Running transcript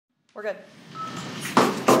We're good.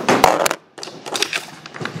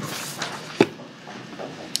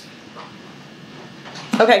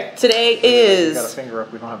 Okay, today is... We got a finger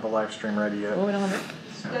up. We don't have the live stream ready yet. Oh, we don't have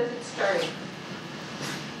it. It's starting.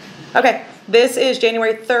 Okay, this is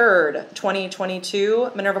January 3rd,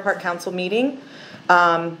 2022, Minerva Park Council meeting.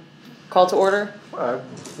 Call to order.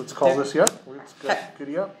 Let's call this yep. Let's go Okay.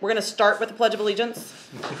 giddy up. We're going to start with the Pledge of Allegiance.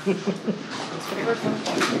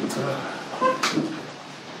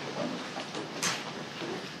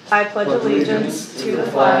 I pledge allegiance to the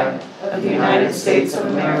flag of the United States of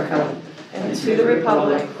America and to the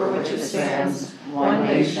republic for which it stands, one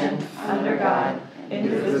nation, under God,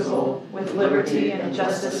 indivisible, with liberty and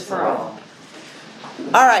justice for all.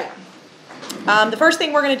 All right. The first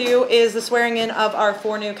thing we're going to do is the swearing in of our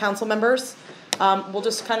 4 new council members. We'll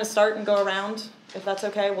just kind of start and go around, if that's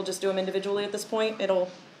okay. We'll just do them individually at this point.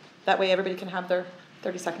 That way everybody can have their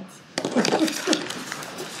 30 seconds.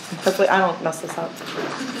 Hopefully I don't mess this up.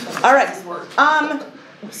 All right.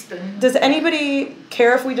 Does anybody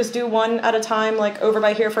care if we just do one at a time, like over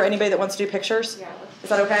by here for anybody that wants to do pictures? Yeah. Is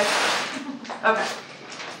that okay? Okay.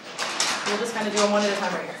 We'll just kind of do them one at a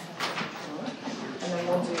time right here. And then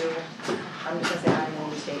we'll do, I'm just going to say I and then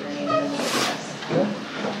you state your name and then we'll do this.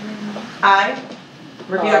 I,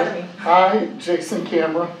 repeat after me, I, Jason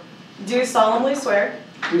Camera, do solemnly swear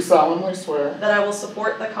do solemnly swear that I will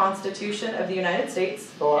support the Constitution of the United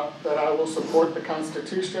States, that I will support the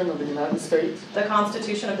Constitution of the United States, the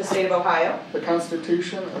Constitution of the State of Ohio, the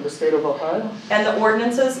Constitution of the State of Ohio, and the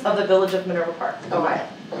ordinances of the Village of Minerva Park, Ohio.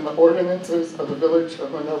 and the ordinances of the Village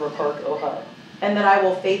of Minerva Park, Ohio, And that I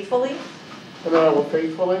will faithfully, and that I will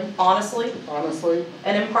faithfully, honestly, honestly,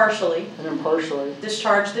 and impartially and impartially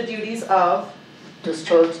discharge the duties of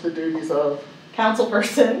discharge the duties of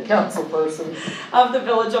councilperson councilperson of the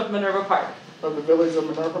Village of Minerva Park, of the Village of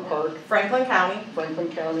Minerva Park, Franklin County, Franklin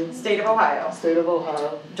County, State of Ohio, State of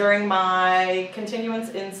Ohio, during my continuance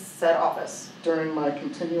in said office. during my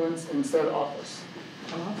continuance in said office.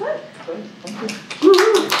 Good. Okay, thank you.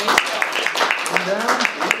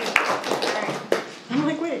 I'm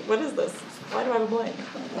like, wait, what is this? Why do I have a blank?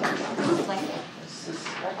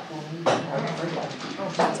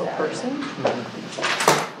 Councilperson?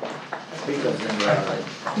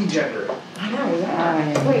 He gendered it. I know,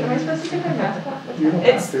 yeah. Wait, am I supposed to take my mask off? You don't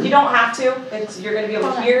have to. You don't have to. You're going to be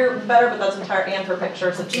able to hear better, but that's entirely, and for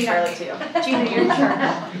pictures, it's entirely to you. Gina, your turn.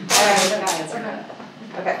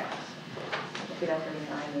 Okay. Repeat after me.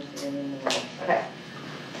 I am the name of the Lord. Okay.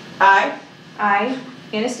 I,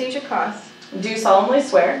 Anastasia Koss, Do solemnly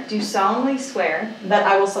swear do solemnly swear that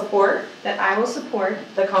I will support that I will support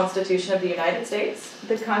the Constitution of the United States,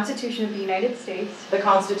 the Constitution of the United States, the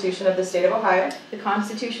Constitution of the State of Ohio, the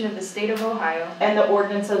Constitution of the State of Ohio, and the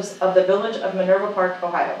ordinances of the Village of Minerva Park,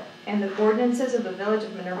 Ohio, and the ordinances of the Village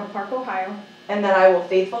of Minerva Park, Ohio, and that I will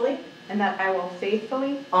faithfully, and that I will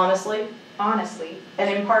faithfully, honestly, honestly, and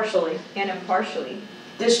impartially and impartially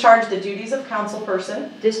discharge the duties of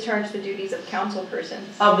councilperson discharge the duties of councilperson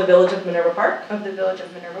of the Village of Minerva Park, of the Village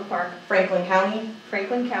of Minerva Park, Franklin County,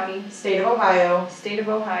 Franklin County, State of Ohio, State of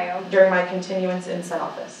Ohio, during my continuance in said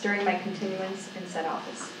office. during my continuance in said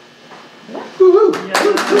office.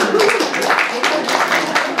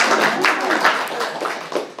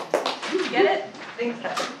 Get it? Thanks,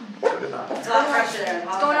 Kevin. It's a lot fresher there.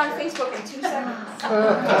 It's going on Facebook in 2 seconds.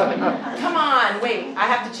 Come on, wait, I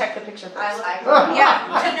have to check the picture first.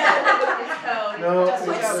 No, Just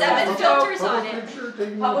put it's a 7 filters on it. picture,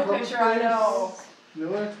 taken in Public public picture, I place. know.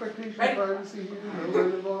 No expectation Ready? of privacy here, no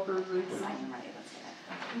written authorization.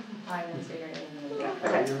 I am the name of the Lord.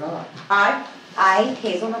 Okay. You're not. I,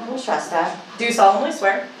 Hazel Nicole Shrestha, Do solemnly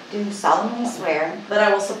swear do solemnly swear that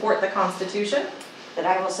I will support the Constitution that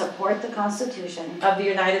I will support the Constitution of the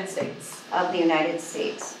United States, of the United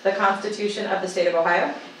States, the Constitution of the State of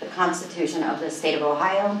Ohio, the Constitution of the State of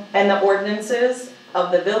Ohio, and the ordinances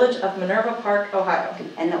of the Village of Minerva Park, Ohio,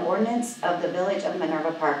 and the ordinance of the Village of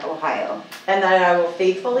Minerva Park, Ohio. and that I will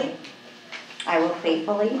faithfully, I will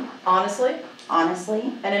faithfully, honestly,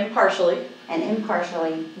 honestly, and impartially and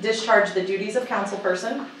impartially discharge the duties of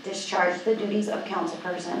councilperson discharge the duties of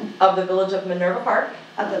councilperson of the Village of Minerva Park,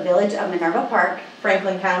 of the Village of Minerva Park,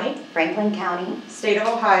 Franklin County, Franklin County, State of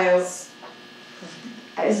Ohio, State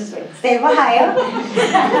of Ohio,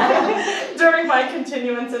 during my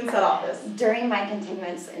continuance in said office. during my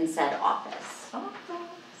continuance in said office.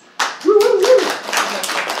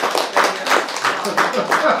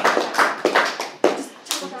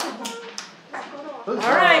 All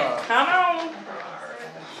right, come on.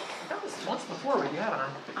 That was once before we got on.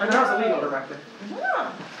 I mean, I was a legal director.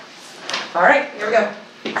 Yeah. All right, here we go.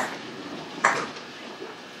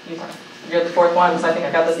 You're the 4th one. one, because I think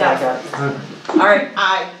I got this Yeah, I down. got it. All right,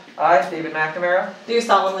 I, David McNamara, Do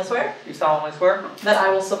solemnly swear do solemnly swear that I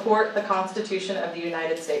will support the Constitution of the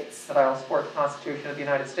United States, that I will support the Constitution of the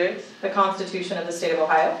United States, the Constitution of the State of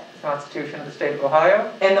Ohio, the Constitution of the State of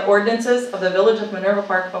Ohio, and the ordinances of the Village of Minerva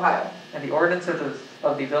Park, Ohio, and the ordinances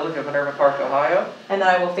of the Village of Minerva Park, Ohio, and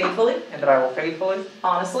that I will faithfully, and that I will faithfully,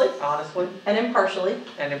 honestly, honestly, and impartially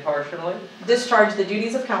and impartially discharge the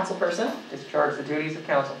duties of councilperson discharge the duties of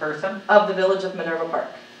councilperson of the Village of Minerva Park,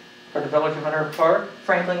 for the Village of Minerva Park,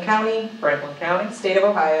 Franklin County, Franklin County, State of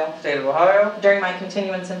Ohio, State of Ohio, during my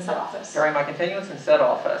continuance in said office. during my continuance in said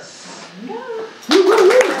office.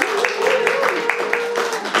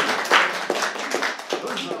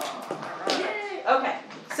 Okay,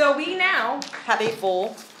 so we now have a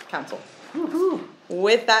full council.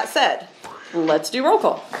 With that said, let's do roll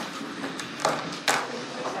call.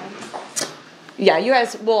 Yeah, you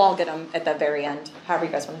guys, we'll all get them at the very end, however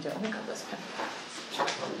you guys want to do it. Let me grab this pen.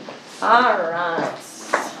 All right.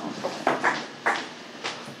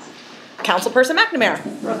 Councilperson McNamara.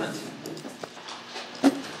 Present.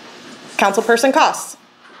 Councilperson Koss.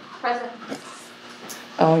 Present.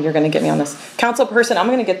 Oh, you're gonna get me on this. Councilperson, I'm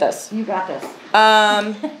gonna get this. You got this.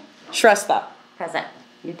 Shrestha. Present.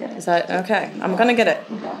 You did Is it. that, okay, I'm gonna get it.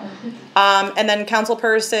 And then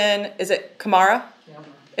councilperson, is it Kamara?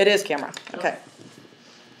 It is camera, okay.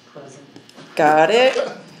 Got it.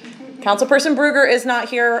 Councilperson Bruger is not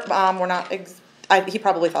here, we're not, he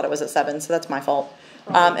probably thought it was at 7, so that's my fault.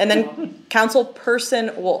 And then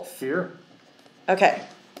Councilperson Wolf. Here. Okay.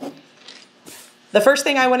 The first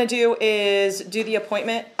thing I want to do is do the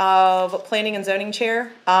appointment of Planning and Zoning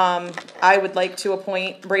Chair. I would like to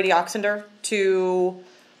appoint Brady Oxender to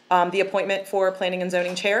the appointment for Planning and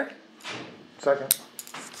Zoning Chair. Second.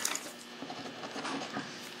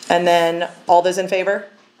 And then all those in favor?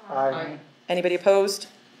 Aye. Anybody opposed?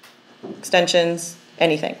 Extensions?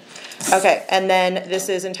 Anything? Okay, and then this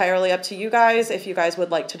is entirely up to you guys, if you guys would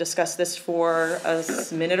like to discuss this for a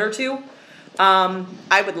minute or two.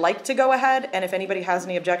 I would like to go ahead, and if anybody has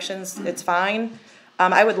any objections, it's fine.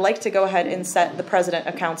 I would like to go ahead and set the president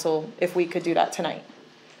of council if we could do that tonight.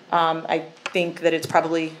 I think that it's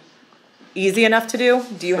probably easy enough to do.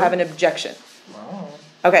 Do you have an objection? Wow.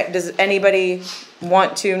 Okay, does anybody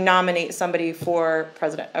want to nominate somebody for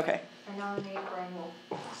president? Okay. I nominate Brian Wolf.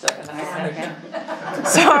 Second.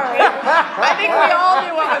 Sorry. I think we all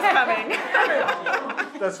knew what was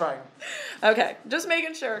coming. That's fine. Okay, just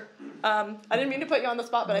making sure. I didn't mean to put you on the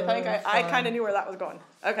spot, but I think I kind of knew where that was going.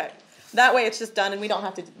 Okay, that way it's just done and we don't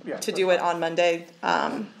have to do it on Monday.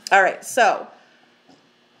 All right, so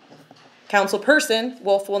councilperson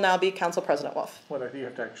Wolf will now be council president Wolf. What if you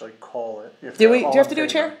have to actually call it? Do you have to do a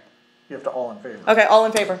chair? You have to all in favor. Okay, all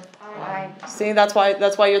in favor. Aye. See, that's why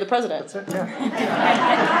you're the president. That's it,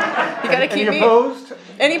 yeah. You gotta keep Any me. opposed?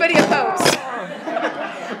 Anybody opposed?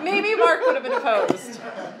 Maybe Mark would have been opposed.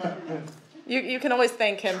 You can always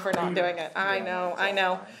thank him for not doing it. I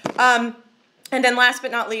know. And then last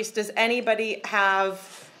but not least, does anybody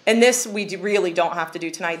have, and this we really don't have to do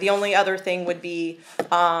tonight. The only other thing would be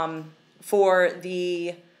for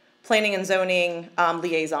the planning and zoning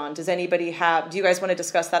liaison. Does anybody do you guys want to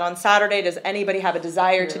discuss that on Saturday? Does anybody have a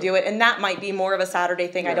desire to do it? And that might be more of a Saturday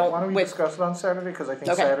thing. Yeah, why don't we discuss it on Saturday? Because I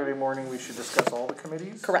think Okay. Saturday morning we should discuss all the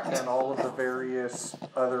committees. Correct. And all of the various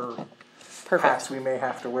other Perfect. hats we may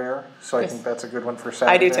have to wear. So I Yes. think that's a good one for I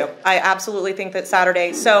Saturday. do too. I absolutely think that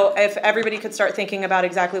Saturday, so if everybody could start thinking about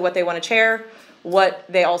exactly what they want to chair, what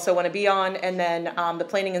they also want to be on, and then the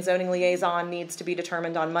planning and zoning liaison needs to be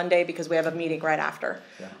determined on Monday because we have a meeting right after.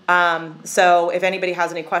 Yeah. So if anybody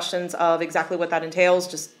has any questions of exactly what that entails,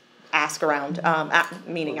 just ask around,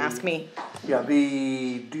 meaning ask me. Yeah,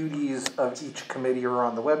 the duties of each committee are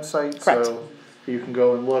on the website. Correct. So you can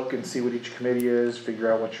go and look and see what each committee is,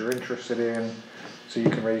 figure out what you're interested in. So you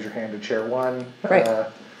can raise your hand to chair one. Right.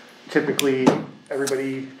 Typically,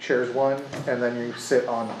 everybody chairs one, and then you sit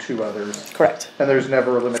on 2 others. Correct. And there's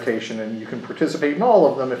never a limitation, and you can participate in all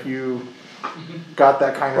of them if you got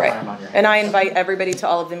that kind of time on your hands. And I invite everybody to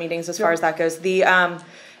all of the meetings as far as that goes.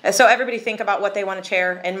 So everybody think about what they want to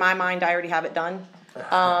chair. In my mind, I already have it done.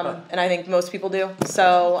 And I think most people do.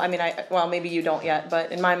 So, I mean, well, maybe you don't yet,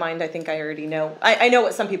 but in my mind, I think I already know. I know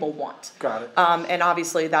what some people want. Got it. And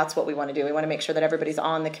obviously that's what we want to do. We want to make sure that everybody's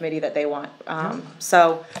on the committee that they want.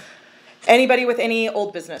 So anybody with any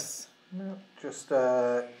old business? No, just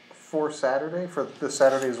for Saturday, for this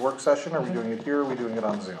Saturday's work session, are we doing it here, or are we doing it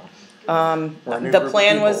on Zoom? We're a new The group of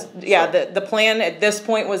plan was, people, yeah, so- the plan at this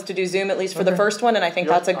point was to do Zoom at least for the first one, and I think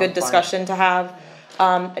Yep, that's a I'm good fine. discussion to have.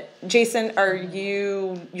 Jason,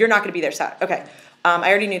 you're not gonna be there Saturday, okay. I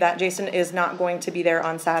already knew that. Jason is not going to be there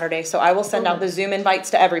on Saturday, so I will send out the Zoom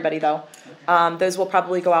invites to everybody though. Those will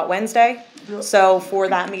probably go out Wednesday. So for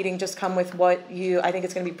that meeting, just come with what I think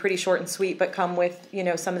it's gonna be pretty short and sweet, but come with,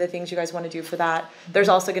 some of the things you guys wanna do for that. There's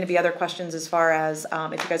also gonna be other questions as far as,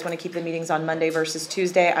 if you guys wanna keep the meetings on Monday versus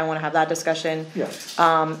Tuesday, I wanna have that discussion. Yes.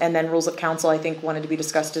 And then rules of council, I think, wanted to be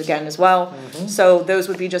discussed again as well. So those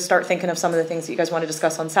would be just start thinking of some of the things that you guys wanna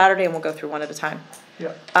discuss on Saturday, and we'll go through one at a time.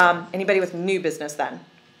 Yeah. Anybody with new business then?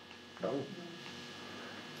 No.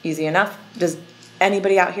 Easy enough. Does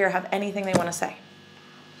anybody out here have anything they wanna say?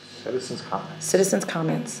 Citizens' comments. Citizens'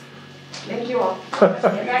 comments. Thank you all. All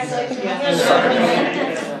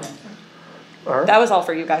right. That was all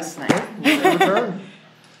for you guys. Adjourn.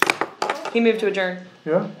 He moved to adjourn.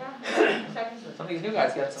 Yeah. Some of these new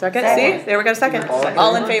guys get some. Second, see, there we go, second.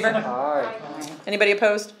 All in favor? Aye. Anybody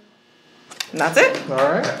opposed? And that's it. All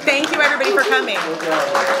right. Thank you, everybody, for coming.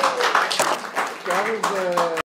 That was,